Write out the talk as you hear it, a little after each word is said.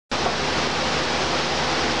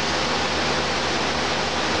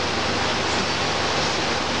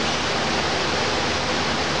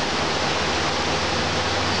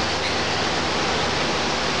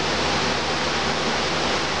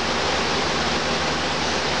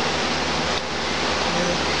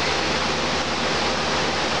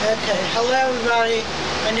Okay, hello everybody.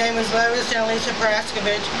 My name is Lois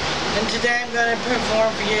Praskovich, and today I'm going to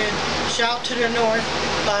perform for you Shout to the North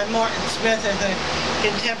by Martin Smith as a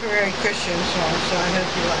contemporary Christian song, so I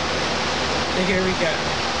hope you like it. So here we go.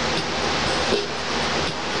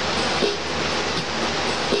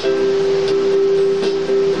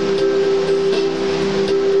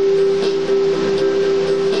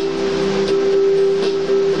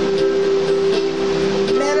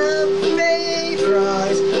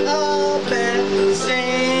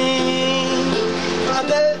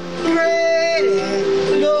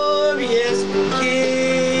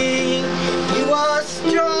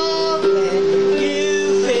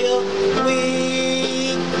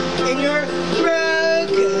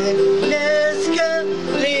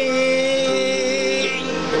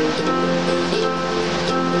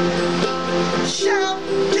 Shout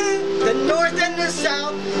to the north and the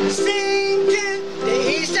south, sing to the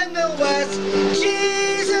east and the west.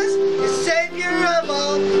 Jesus is Savior of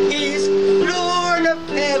all, He's Lord of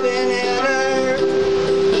heaven and earth.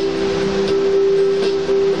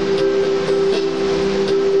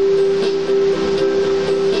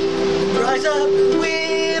 Rise up,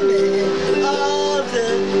 women of the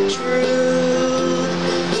truth,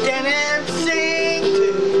 stand and sing to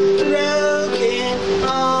broken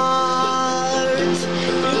hearts.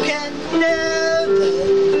 You can know the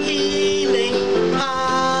healing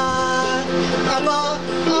power of our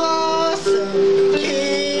awesome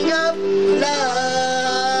King of love.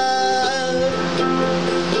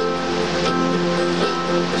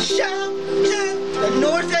 Shout to the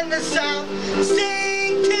north and the south,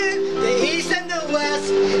 sing to the east and the west.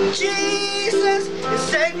 Jesus is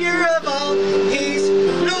Savior of all, He's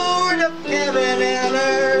Lord of heaven and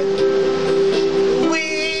earth.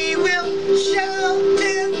 We will shout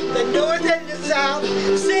to the north and the south,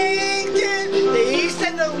 sing to the east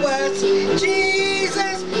and the west.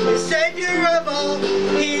 Jesus is Savior of all,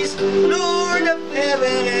 He's Lord of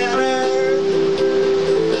heaven and earth.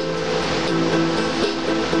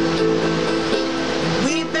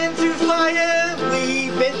 We've been through fire,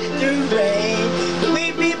 we've been through rain,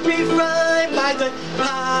 we've been refined by the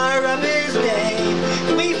power of His name.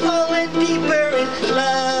 We've fallen deeper in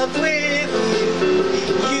love with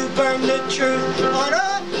you. You burn the truth on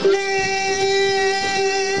our lips.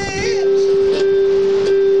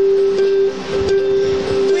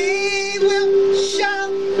 We will shout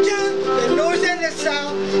to the north and the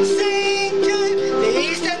south, sing to the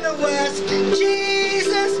east and the west.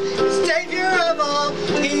 Jesus is Savior of all,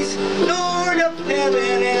 He's Lord of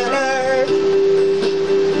heaven and earth.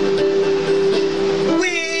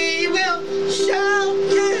 We will shout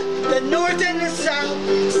to the north and the south,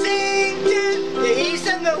 sing to the east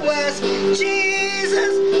and the west.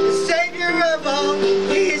 Jesus is Savior of all,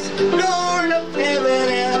 He's Lord of heaven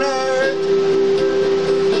and earth.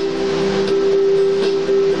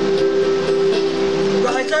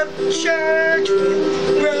 Rise up, church,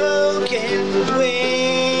 with broken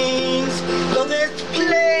wings. Though this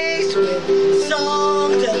place